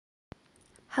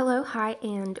Hello, hi,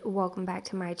 and welcome back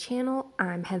to my channel.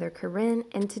 I'm Heather Corinne,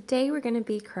 and today we're going to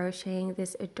be crocheting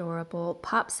this adorable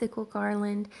popsicle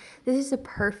garland. This is a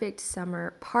perfect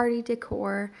summer party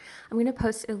decor. I'm going to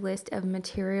post a list of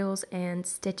materials and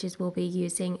stitches we'll be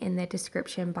using in the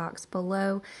description box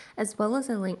below, as well as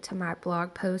a link to my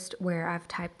blog post where I've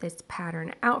typed this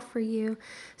pattern out for you.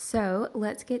 So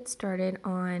let's get started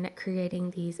on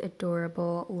creating these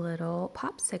adorable little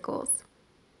popsicles.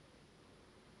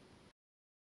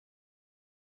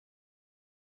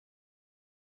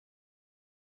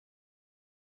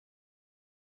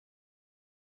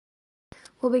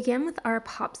 We'll begin with our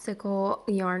popsicle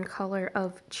yarn color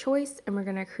of choice, and we're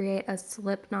going to create a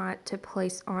slip knot to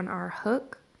place on our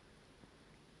hook.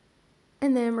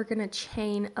 And then we're going to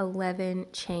chain 11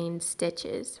 chain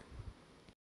stitches.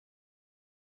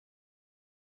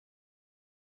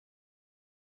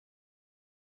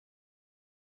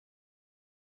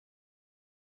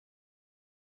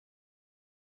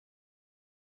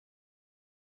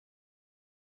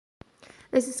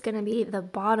 This is going to be the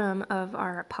bottom of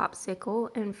our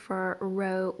popsicle, and for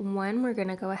row 1 we're going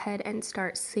to go ahead and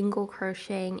start single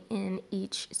crocheting in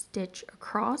each stitch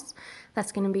across.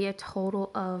 That's going to be a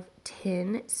total of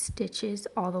 10 stitches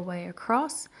all the way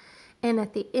across, and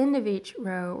at the end of each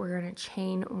row we're going to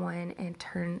chain 1 and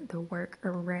turn the work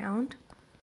around.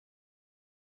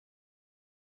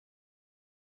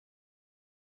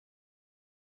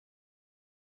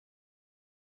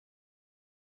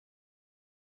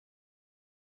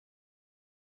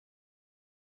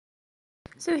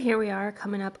 So here we are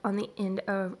coming up on the end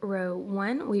of row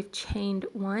 1. We've chained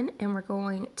 1 and we're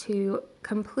going to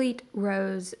complete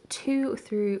rows 2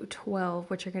 through 12,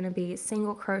 which are going to be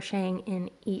single crocheting in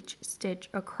each stitch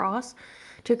across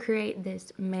to create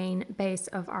this main base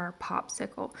of our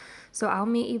popsicle. So I'll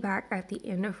meet you back at the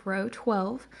end of row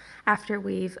 12 after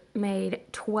we've made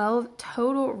 12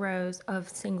 total rows of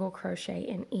single crochet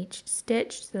in each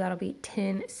stitch. So that'll be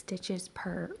 10 stitches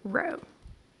per row.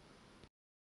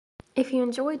 If you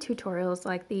enjoy tutorials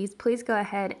like these, please go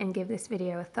ahead and give this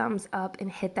video a thumbs up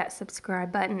and hit that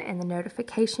subscribe button and the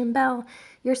notification bell.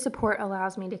 Your support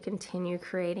allows me to continue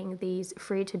creating these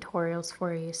free tutorials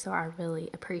for you, so I really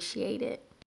appreciate it.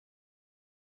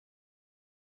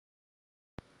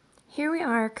 Here we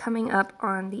are coming up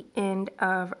on the end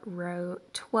of row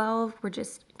 12. We're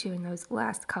just doing those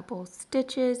last couple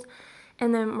stitches,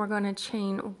 and then we're going to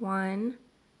chain 1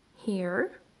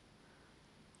 here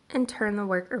and turn the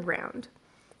work around.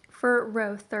 For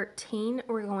row 13,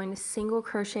 we're going to single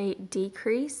crochet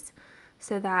decrease.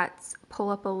 So that's pull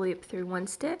up a loop through one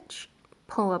stitch,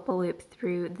 pull up a loop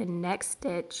through the next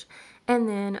stitch, and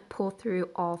then pull through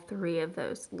all 3 of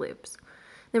those loops.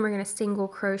 Then we're going to single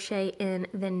crochet in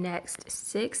the next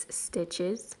 6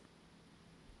 stitches.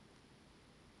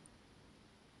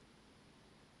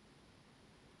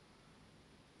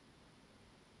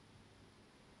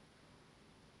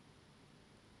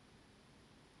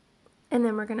 And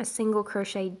then we're going to single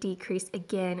crochet decrease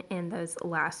again in those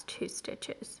last 2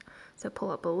 stitches. So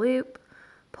pull up a loop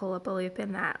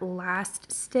in that last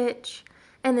stitch,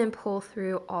 and then pull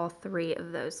through all 3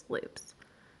 of those loops.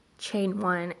 Chain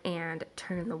 1 and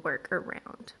turn the work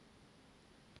around.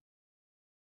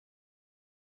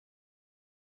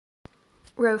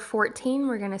 Row 14,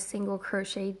 we're going to single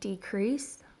crochet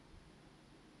decrease.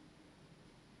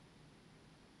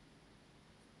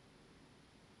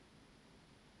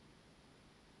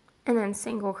 And then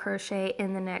single crochet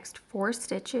in the next 4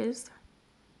 stitches.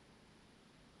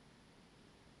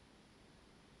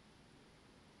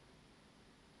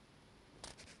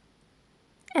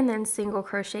 And then single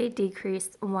crochet decrease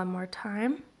one more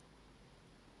time.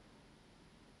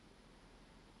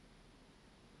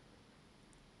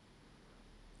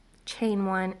 Chain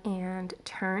 1 and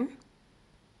turn.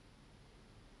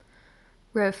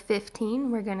 Row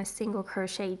 15, we're going to single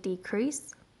crochet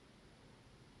decrease.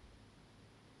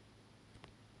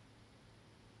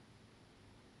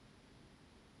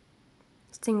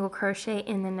 Single crochet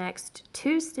in the next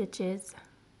 2 stitches,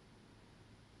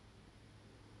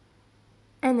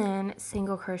 and then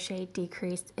single crochet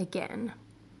decrease again.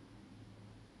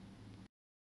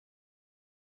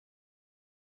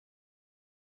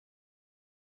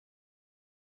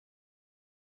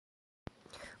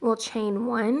 We'll chain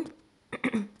 1,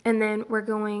 and then we're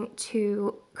going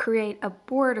to create a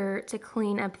border to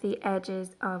clean up the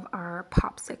edges of our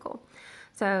popsicle.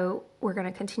 So we're going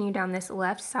to continue down this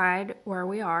left side where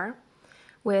we are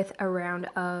with a round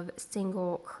of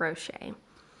single crochet.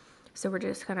 So we're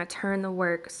just going to turn the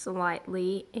work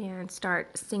slightly and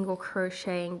start single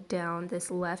crocheting down this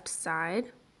left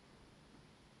side.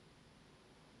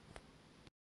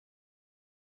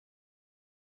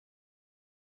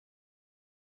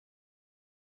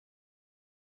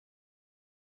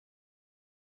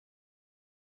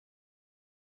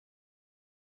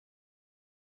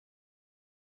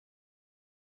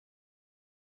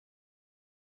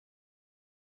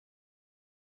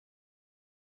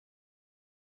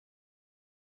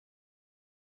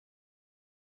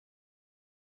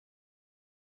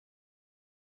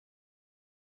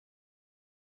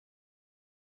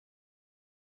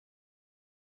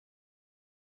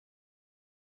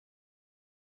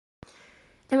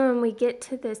 And when we get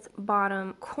to this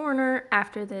bottom corner,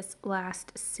 after this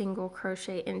last single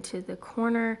crochet into the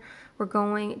corner, we're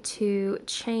going to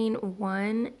chain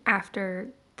 1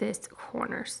 after this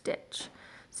corner stitch.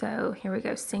 So here we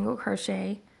go, single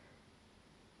crochet,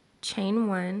 chain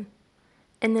 1,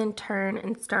 and then turn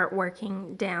and start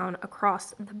working down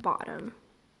across the bottom.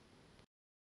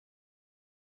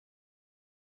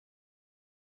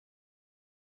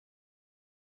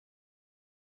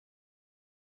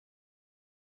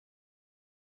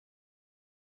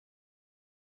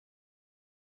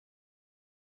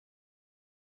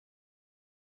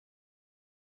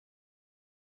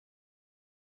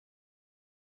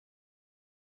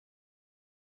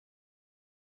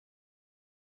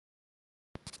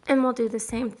 And we'll do the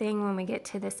same thing when we get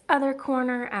to this other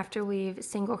corner. After we've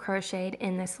single crocheted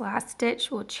in this last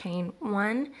stitch, we'll chain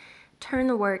 1, turn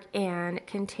the work, and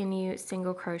continue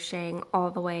single crocheting all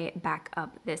the way back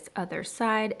up this other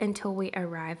side until we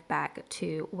arrive back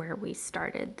to where we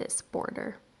started this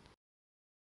border.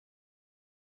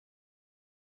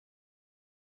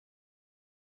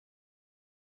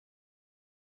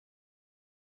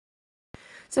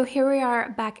 So here we are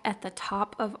back at the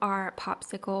top of our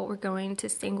popsicle. We're going to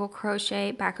single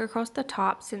crochet back across the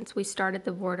top since we started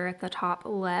the border at the top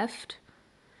left.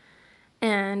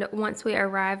 And once we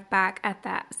arrive back at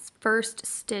that first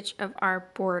stitch of our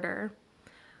border,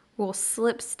 we'll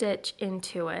slip stitch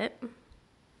into it.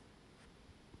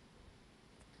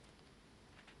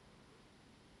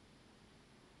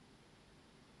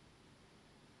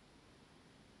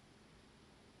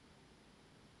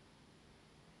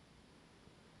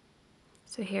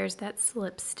 So here's that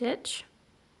slip stitch.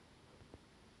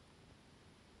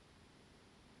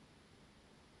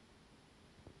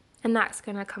 And that's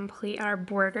going to complete our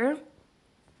border.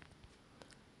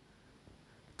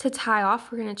 To tie off,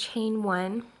 we're going to chain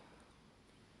 1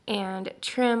 and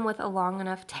trim with a long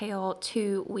enough tail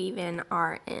to weave in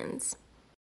our ends.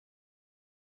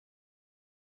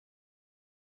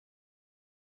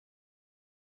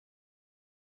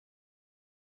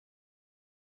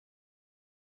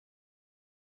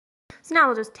 So now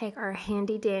we'll just take our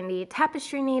handy dandy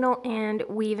tapestry needle and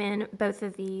weave in both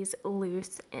of these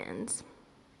loose ends.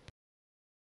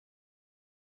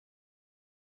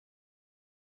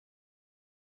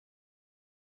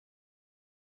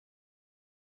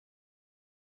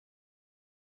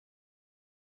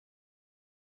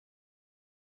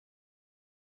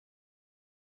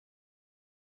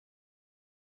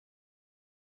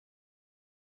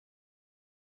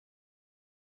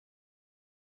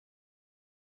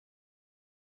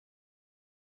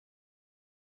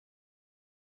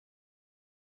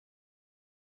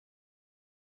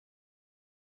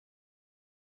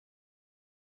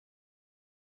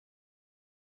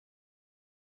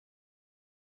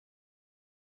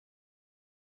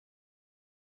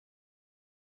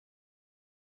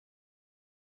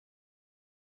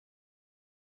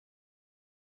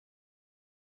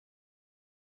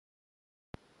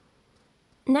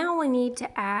 Now we need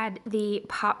to add the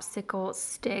popsicle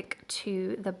stick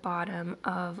to the bottom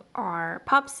of our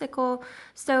popsicle.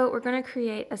 So we're going to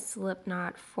create a slip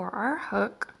knot for our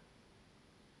hook.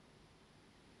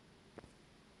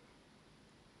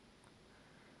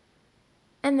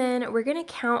 And then we're going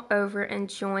to count over and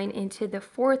join into the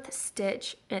 4th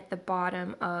stitch at the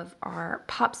bottom of our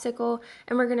popsicle,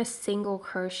 and we're going to single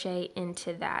crochet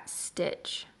into that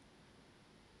stitch.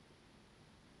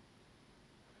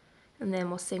 And then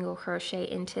we'll single crochet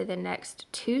into the next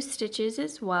 2 stitches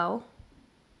as well.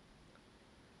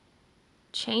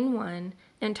 Chain 1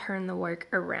 and turn the work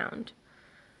around.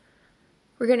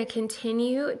 We're going to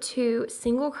continue to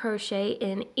single crochet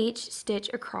in each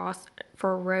stitch across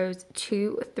for rows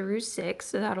 2 through 6,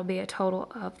 so that'll be a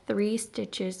total of 3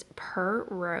 stitches per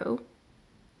row.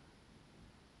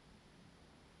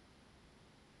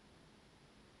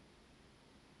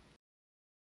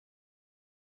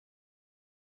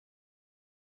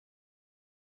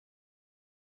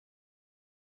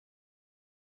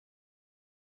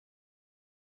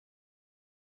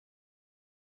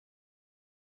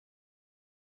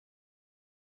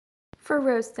 For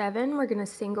row 7, we're going to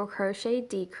single crochet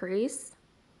decrease.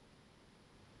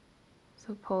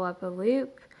 So pull up a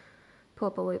loop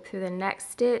through the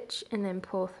next stitch, and then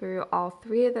pull through all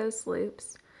 3 of those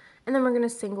loops. And then we're going to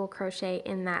single crochet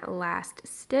in that last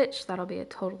stitch. That'll be a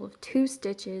total of 2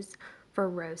 stitches for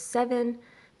row 7.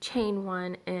 Chain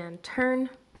 1 and turn.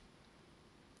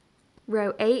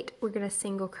 Row 8, we're going to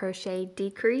single crochet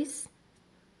decrease.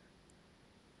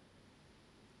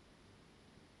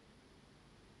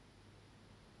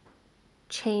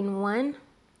 Chain 1,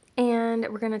 and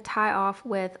we're going to tie off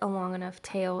with a long enough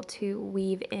tail to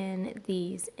weave in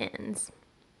these ends.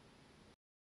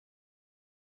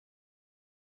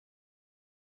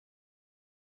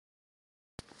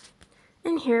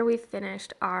 And here we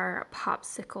finished our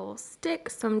popsicle stick,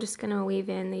 so I'm just going to weave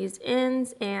in these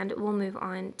ends and we'll move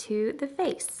on to the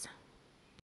face.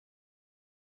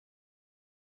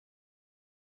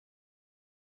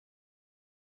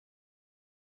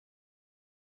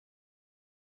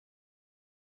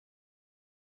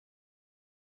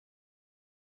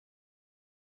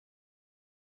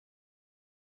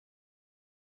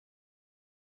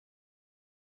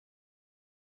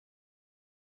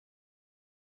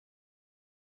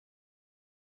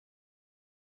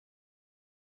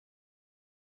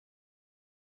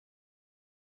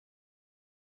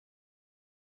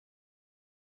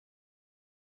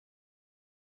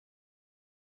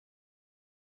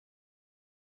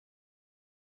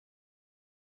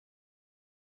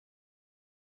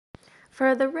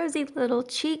 For the rosy little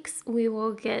cheeks, we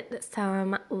will get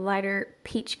some lighter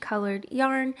peach colored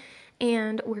yarn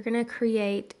and we're going to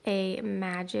create a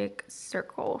magic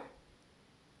circle.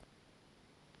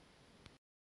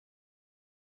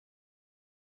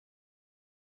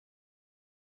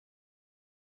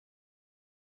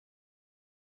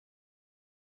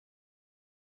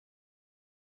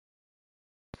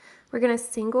 We're going to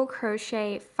single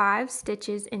crochet 5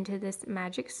 stitches into this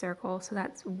magic circle. So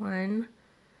that's 1,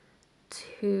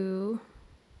 2,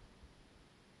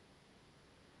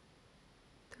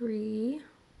 3,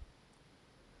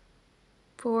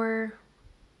 4,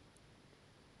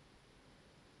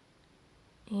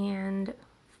 and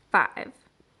 5.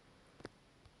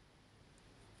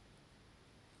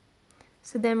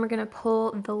 So then we're going to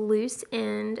pull the loose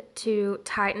end to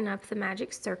tighten up the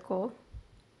magic circle.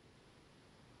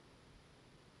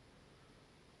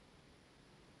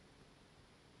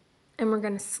 And we're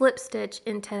going to slip stitch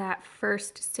into that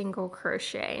first single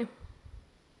crochet.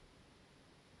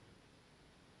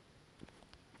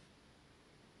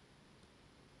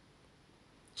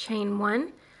 Chain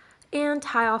 1 and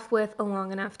tie off with a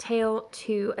long enough tail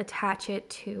to attach it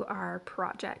to our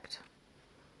project.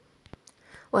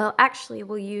 Well, actually,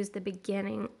 we'll use the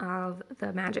beginning of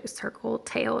the magic circle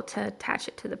tail to attach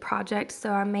it to the project,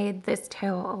 so I made this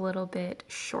tail a little bit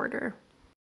shorter.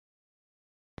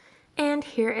 And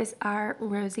here is our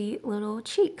rosy little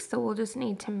cheeks. So we'll just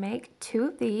need to make 2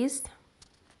 of these.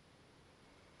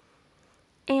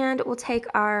 And we'll take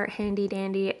our handy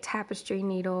dandy tapestry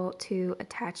needle to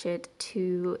attach it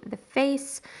to the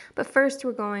face. But first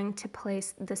we're going to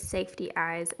place the safety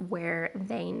eyes where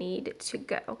they need to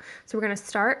go. So we're going to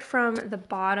start from the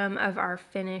bottom of our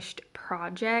finished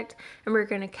project. And we're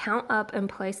going to count up and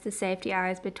place the safety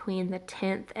eyes between the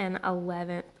 10th and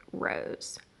 11th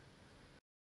rows.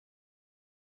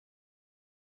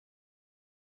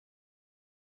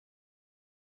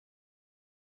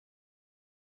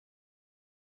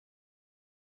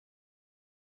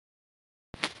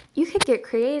 You could get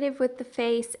creative with the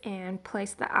face and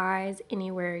place the eyes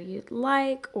anywhere you'd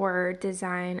like, or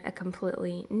design a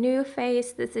completely new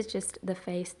face. This is just the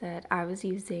face that I was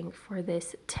using for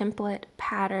this template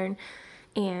pattern.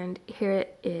 And here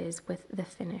it is with the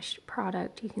finished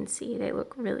product. You can see they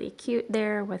look really cute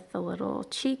there with the little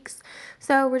cheeks.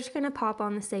 So we're just going to pop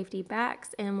on the safety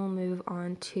backs and we'll move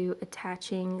on to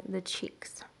attaching the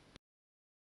cheeks.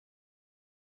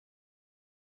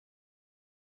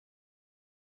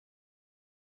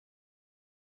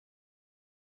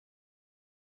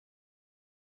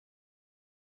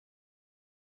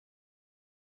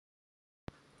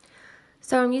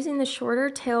 So I'm using the shorter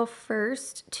tail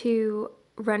first to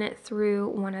run it through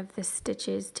one of the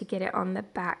stitches to get it on the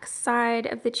back side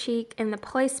of the cheek, and the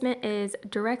placement is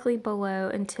directly below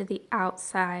and to the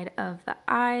outside of the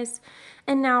eyes.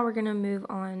 And now we're going to move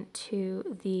on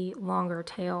to the longer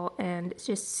tail and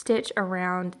just stitch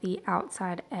around the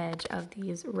outside edge of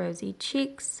these rosy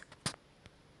cheeks.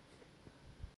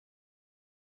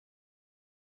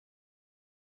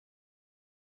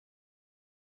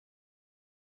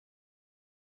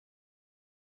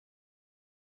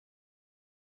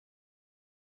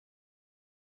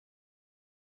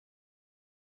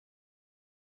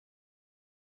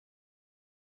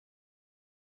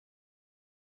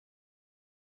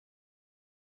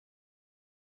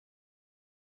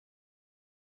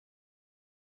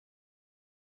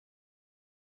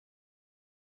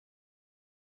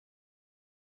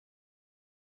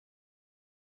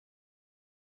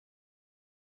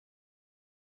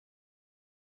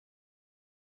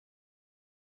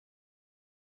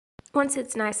 Once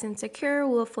it's nice and secure,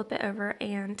 we'll flip it over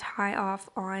and tie off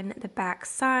on the back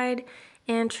side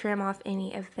and trim off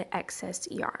any of the excess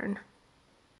yarn.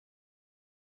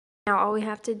 Now all we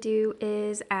have to do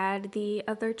is add the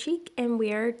other cheek and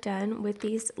we are done with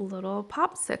these little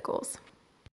popsicles.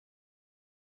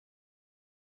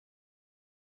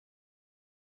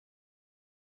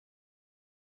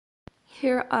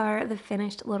 Here are the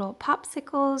finished little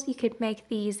popsicles. You could make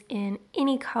these in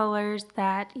any colors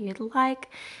that you'd like,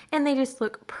 and they just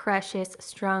look precious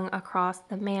strung across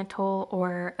the mantle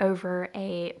or over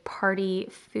a party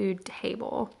food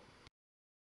table.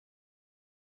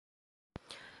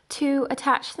 To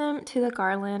attach them to the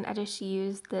garland, I just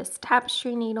use this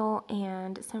tapestry needle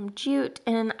and some jute,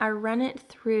 and I run it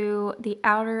through the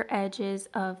outer edges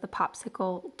of the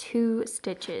popsicle 2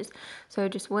 stitches. So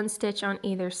just 1 stitch on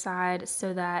either side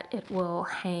so that it will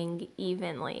hang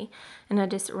evenly. And I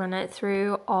just run it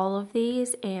through all of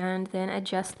these and then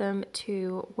adjust them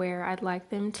to where I'd like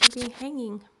them to be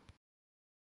hanging.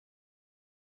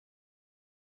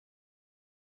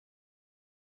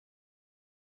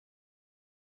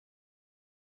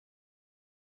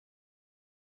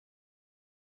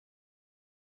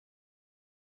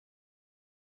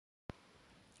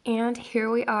 And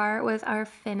here we are with our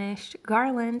finished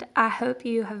garland. I hope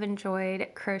you have enjoyed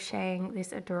crocheting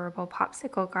this adorable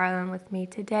popsicle garland with me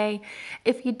today.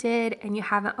 If you did and you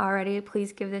haven't already,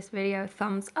 please give this video a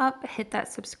thumbs up, hit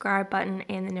that subscribe button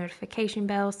and the notification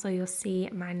bell so you'll see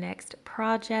my next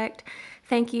project.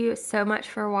 Thank you so much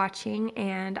for watching,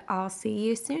 and I'll see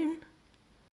you soon.